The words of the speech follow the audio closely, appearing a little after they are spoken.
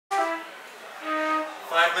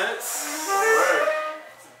5 minutes.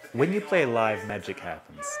 When you play live, magic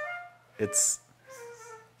happens.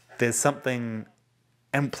 There's something,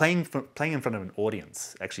 and playing in front of an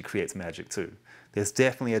audience actually creates magic too. There's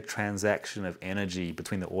definitely a transaction of energy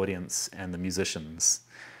between the audience and the musicians.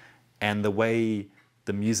 And the way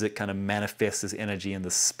the music kind of manifests as energy in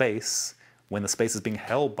the space, when the space is being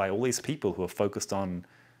held by all these people who are focused on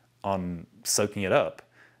soaking it up,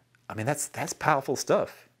 I mean, that's powerful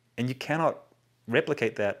stuff. And you cannot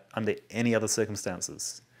replicate that under any other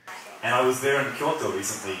circumstances. And I was there in Kyoto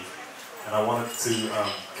recently, and I wanted to,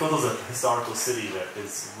 Kyoto's a historical city that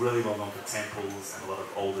is really well known for temples and a lot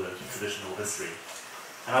of older traditional history.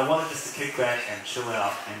 And I wanted just to kick back and chill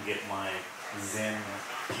out and get my Zen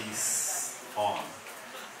peace on.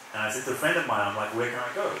 And I said to a friend of mine, I'm like, where can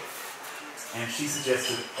I go? And she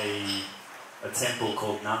suggested a temple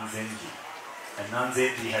called Nanzenji. And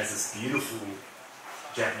Nanzenji has this beautiful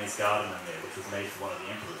Japanese garden in there, which was made for one of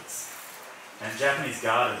the emperors. And Japanese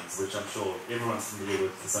gardens, which I'm sure everyone's familiar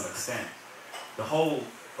with to some extent, the whole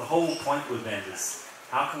point with them is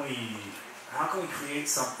how can we create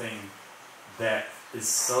something that is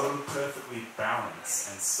so perfectly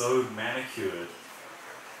balanced and so manicured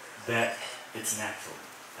that it's natural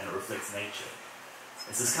and it reflects nature.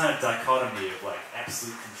 It's this kind of dichotomy of like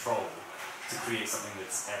absolute control to create something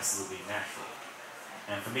that's absolutely natural.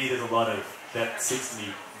 And for me, there's a lot of, that speaks to me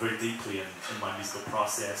very deeply in my musical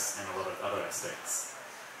process and a lot of other aspects.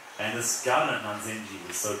 And this garden at Nanzenji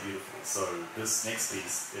was so beautiful. So this next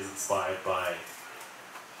piece is inspired by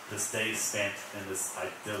this day spent in this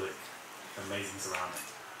idyllic, amazing surrounding.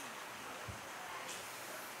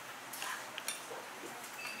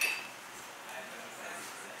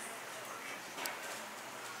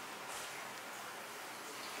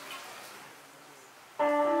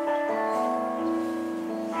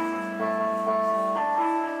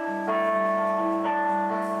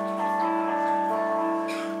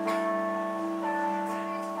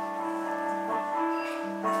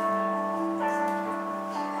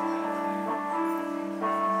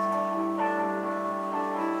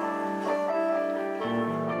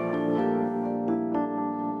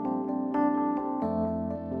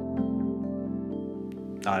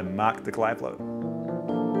 I'm Mark de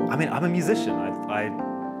Clive-Lowe. I mean, I'm a musician.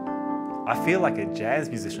 I feel like a jazz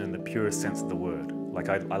musician in the purest sense of the word. Like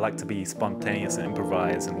I like to be spontaneous and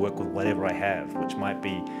improvise and work with whatever I have, which might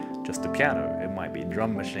be just a piano. It might be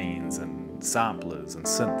drum machines and samplers and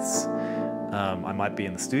synths. I might be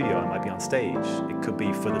in the studio, I might be on stage. It could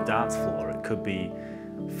be for the dance floor. It could be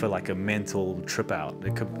for like a mental trip out.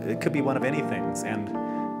 It could be one of any things. And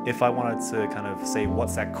if I wanted to kind of say,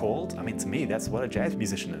 what's that called? I mean, to me, that's what a jazz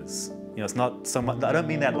musician is. You know, it's not so much, I don't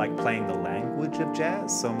mean that like playing the language of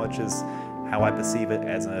jazz so much as how I perceive it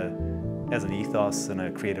as an ethos and a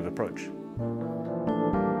creative approach.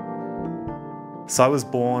 So I was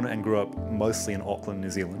born and grew up mostly in Auckland, New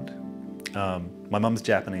Zealand. My mum's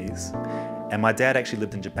Japanese, and my dad actually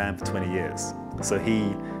lived in Japan for 20 years. So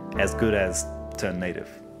he, as good as, turned native.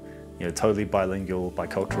 You know, totally bilingual,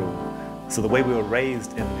 bicultural. So the way we were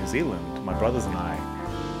raised in New Zealand, my brothers and I,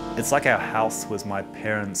 it's like our house was my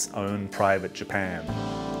parents' own private Japan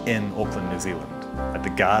in Auckland, New Zealand. Like the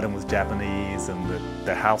garden was Japanese and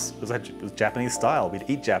the house was Japanese style. We'd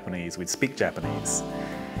eat Japanese, we'd speak Japanese.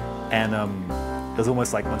 And it was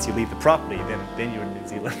almost like once you leave the property, then you're in New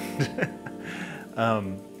Zealand.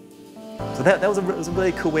 So that was a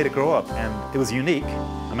really cool way to grow up, and it was unique.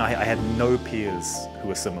 I mean, I had no peers who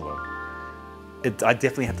were similar. I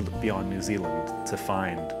definitely had to look beyond New Zealand to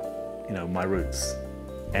find, you know, my roots.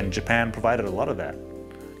 And Japan provided a lot of that.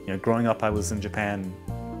 You know, growing up, I was in Japan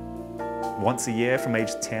once a year from age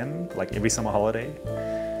 10, like every summer holiday.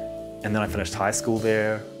 And then I finished high school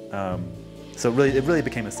there. So it really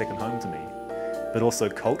became a second home to me. But also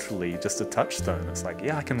culturally, just a touchstone. It's like,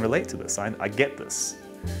 yeah, I can relate to this. I get this.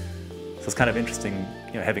 So it's kind of interesting,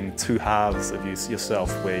 you know, having two halves of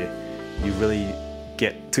yourself where you really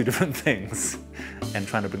get two different things and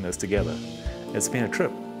trying to bring those together. It's been a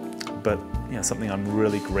trip, but you know, something I'm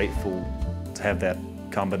really grateful to have that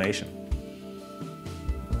combination.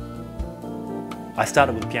 I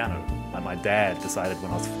started with piano. My dad decided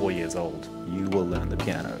when I was 4 years old, you will learn the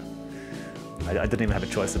piano. I didn't even have a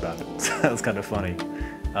choice about it, so that was kind of funny.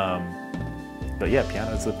 But yeah,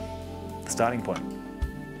 piano is the starting point.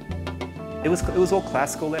 It was all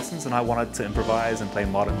classical lessons, and I wanted to improvise and play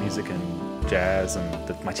modern music and jazz,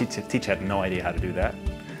 and my teacher had no idea how to do that.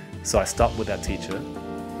 So I stopped with that teacher,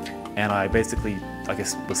 and I basically, I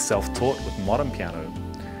guess, was self-taught with modern piano.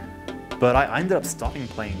 But I ended up stopping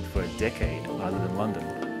playing for a decade when I lived in London.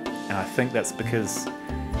 And I think that's because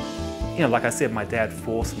you know, like I said, my dad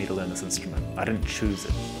forced me to learn this instrument. I didn't choose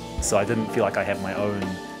it. So I didn't feel like I had my own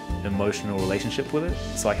emotional relationship with it.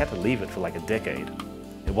 So I had to leave it for like a decade.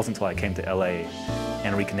 It wasn't until I came to LA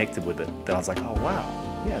and reconnected with it that I was like, oh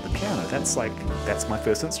wow, yeah, the piano, that's my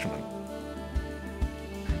first instrument.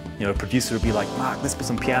 You know, a producer would be like, Mark, let's put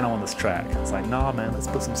some piano on this track. I was like, nah, man, let's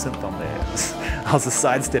put some synth on there. I was just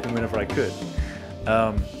sidestepping whenever I could.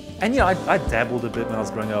 And you know, I dabbled a bit when I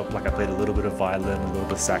was growing up. Like I played a little bit of violin, a little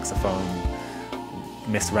bit of saxophone,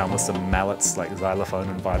 messed around with some mallets like xylophone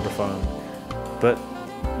and vibraphone. But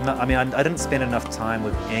no, I mean, I didn't spend enough time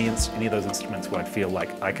with any of those instruments where I'd feel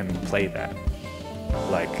like I can play that.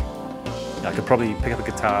 Like, I could probably pick up a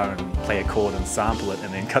guitar and play a chord and sample it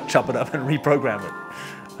and then chop it up and reprogram it.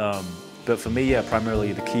 But for me, yeah,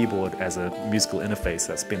 primarily the keyboard as a musical interface,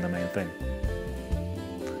 that's been the main thing.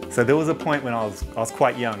 So there was a point when I was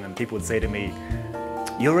quite young and people would say to me,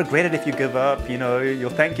 you'll regret it if you give up, you know, you'll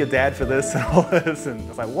thank your dad for this and all this, and I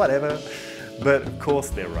was like, whatever. But of course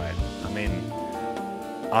they're right. I mean,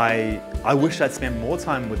 I wish I'd spent more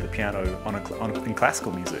time with the piano in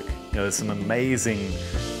classical music. You know, there's some amazing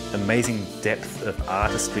depth of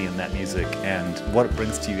artistry in that music, and what it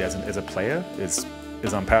brings to you as a player is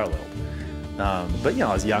unparalleled. But you know,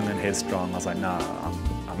 I was young and headstrong. I was like, nah,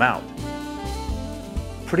 I'm out.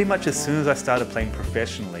 Pretty much as soon as I started playing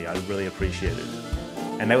professionally, I really appreciated it.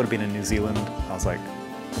 And that would have been in New Zealand. I was like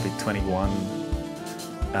probably 21,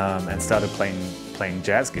 and started playing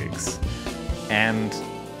jazz gigs, and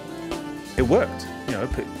it worked. You know,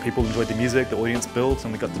 people enjoyed the music, the audience built,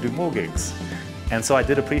 and we got to do more gigs. And so I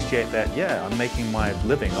did appreciate that. Yeah, I'm making my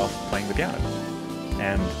living off playing the piano.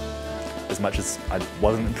 And as much as I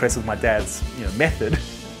wasn't impressed with my dad's, you know, method,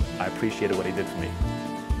 I appreciated what he did for me.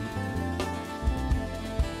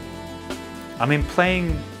 I mean,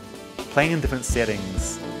 playing in different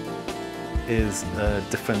settings is a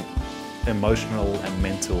different emotional and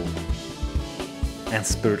mental and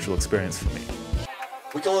spiritual experience for me.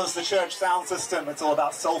 We call this the church sound system. It's all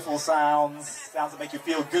about soulful sounds, sounds that make you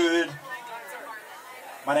feel good.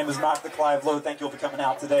 My name is Mark de Clive-Lowe. Thank you all for coming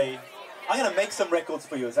out today. I'm going to make some records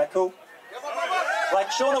for you. Is that cool?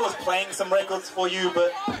 Like Shauna was playing some records for you,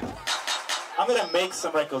 but I'm going to make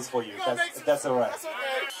some records for you, if that's all right.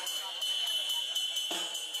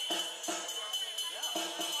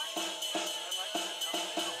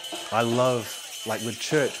 I love, like with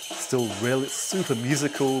church, still really super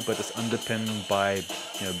musical, but it's underpinned by,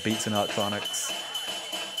 you know, beats and electronics.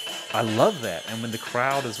 I love that, and when the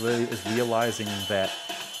crowd is realizing that,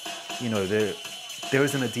 you know, there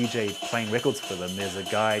isn't a DJ playing records for them. There's a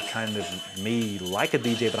guy kind of me like a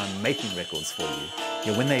DJ, but I'm making records for you.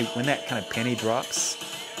 You know, when that kind of penny drops,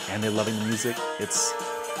 and they're loving the music,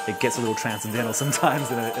 it gets a little transcendental sometimes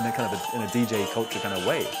in a kind of in a DJ culture kind of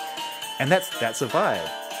way, and that's a vibe.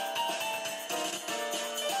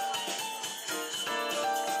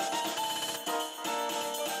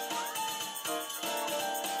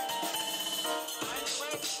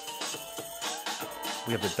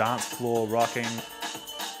 We have the dance floor rocking.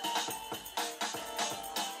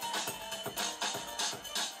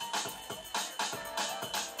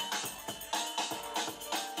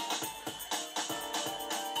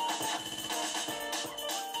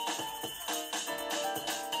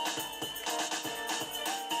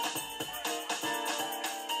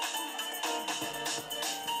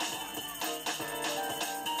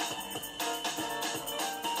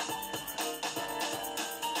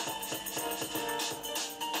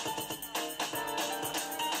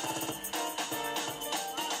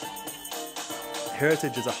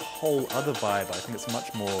 Heritage is a whole other vibe. I think it's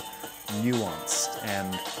much more nuanced,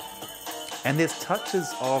 and there's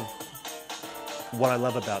touches of what I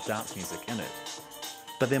love about dance music in it,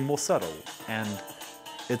 but they're more subtle, and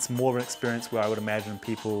it's more of an experience where I would imagine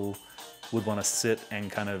people would want to sit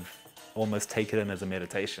and kind of almost take it in as a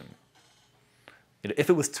meditation. You know,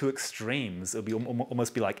 if it was two extremes, it would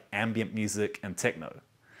almost be like ambient music and techno,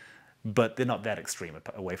 but they're not that extreme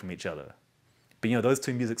away from each other. But you know, those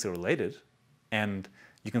two musics are related. And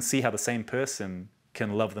you can see how the same person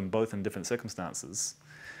can love them both in different circumstances.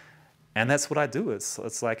 And that's what I do.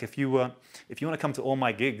 It's like if you want to come to all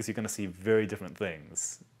my gigs, you're going to see very different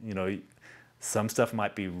things. You know, some stuff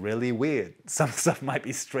might be really weird. Some stuff might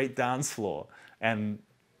be straight dance floor, and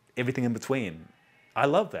everything in between. I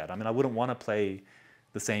love that. I mean, I wouldn't want to play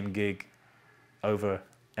the same gig over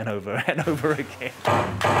and over and over again.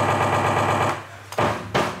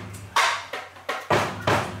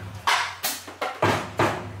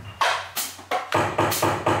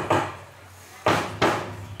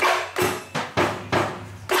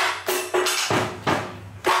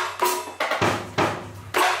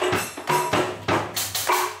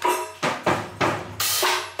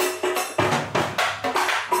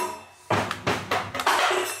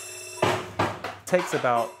 takes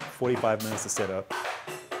about 45 minutes to set up.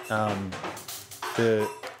 The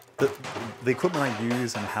equipment I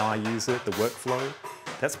use and how I use it, the workflow,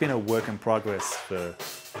 that's been a work in progress for,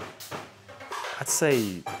 I'd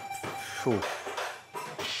say,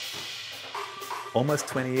 almost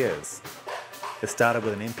 20 years. It started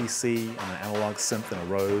with an MPC and an analog synth and a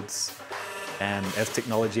Rhodes, and as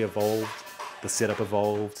technology evolved, the setup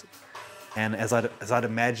evolved, and as I'd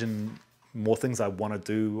imagine more things I want to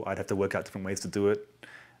do, I'd have to work out different ways to do it.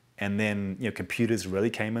 And then, you know, computers really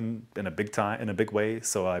came in a big way,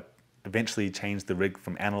 so I eventually changed the rig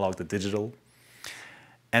from analog to digital.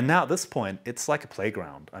 And now at this point, it's like a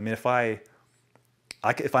playground. I mean, if I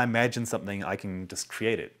imagine something, I can just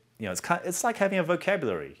create it. You know, it's like having a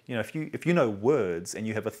vocabulary. You know, if you know words and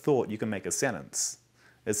you have a thought, you can make a sentence.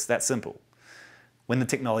 It's that simple. When the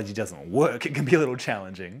technology doesn't work, it can be a little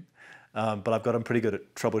challenging. But I've gotten pretty good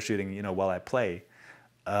at troubleshooting, you know, while I play.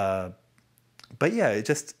 But yeah,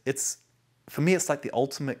 for me, it's like the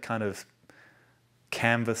ultimate kind of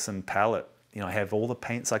canvas and palette. You know, I have all the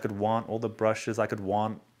paints I could want, all the brushes I could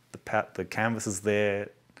want, the canvas is there.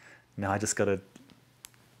 Now I just got to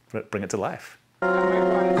bring it to life.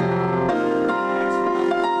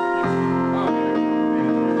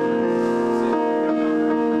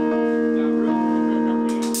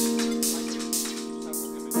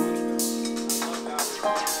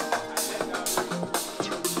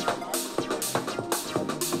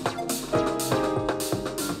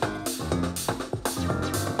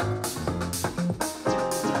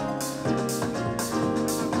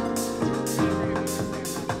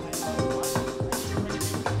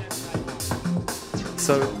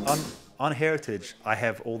 So on Heritage, I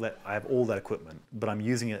have all that equipment, but I'm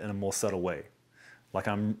using it in a more subtle way. Like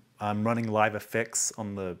I'm running live effects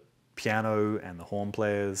on the piano and the horn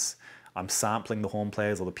players. I'm sampling the horn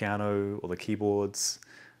players or the piano or the keyboards.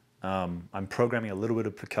 I'm programming a little bit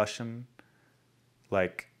of percussion.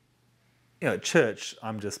 Like, you know, at church,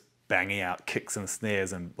 I'm just banging out kicks and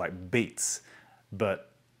snares and like beats.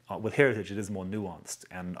 But with Heritage, it is more nuanced,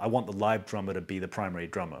 and I want the live drummer to be the primary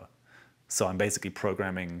drummer. So I'm basically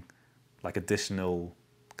programming like additional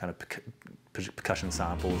kind of percussion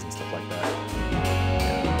samples and stuff like that.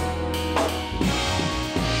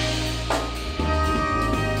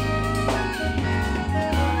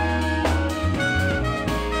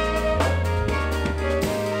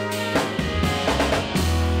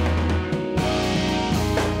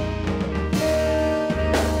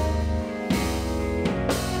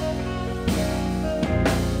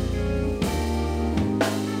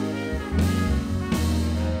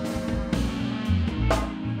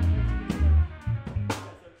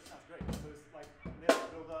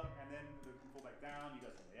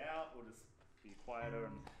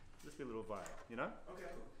 You know? Okay.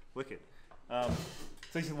 Wicked.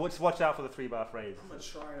 So you should watch out for the 3-bar phrase. I'm gonna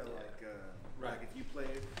try to like if you play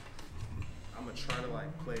it, I'm gonna try to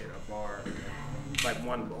like play it a bar, like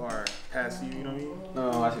one bar past you. You know what I mean?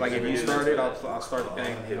 Oh, I see. Like if you start it, I'll start the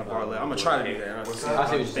thing, hit a bar left. I'm gonna try to do that. I see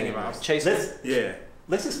what you're thinking about. Chase it. Yeah.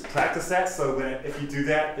 Let's just practice that, so if you do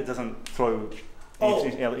that, it doesn't throw.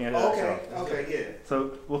 Okay, yeah.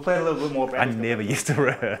 So we'll play a little bit more. I never used to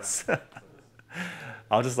rehearse.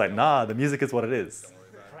 I was just like, nah, the music is what it is.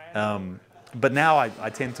 But now I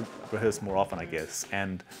tend to rehearse more often, I guess.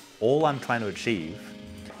 And all I'm trying to achieve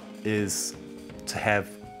is to have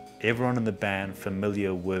everyone in the band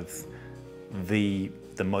familiar with the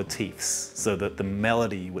motifs, so that the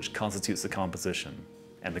melody which constitutes the composition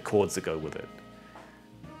and the chords that go with it.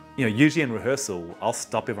 You know, usually in rehearsal, I'll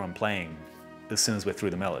stop everyone playing as soon as we're through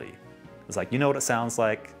the melody. It's like, you know what it sounds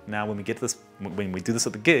like. Now when we get to this, when we do this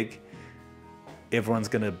at the gig, everyone's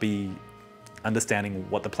going to be understanding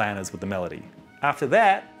what the plan is with the melody. After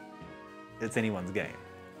that, it's anyone's game.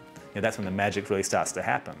 You know, that's when the magic really starts to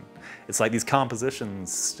happen. It's like these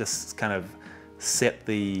compositions just kind of set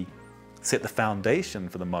the foundation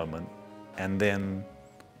for the moment, and then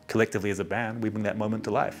collectively as a band, we bring that moment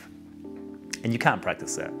to life. And you can't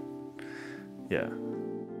practice that. Yeah.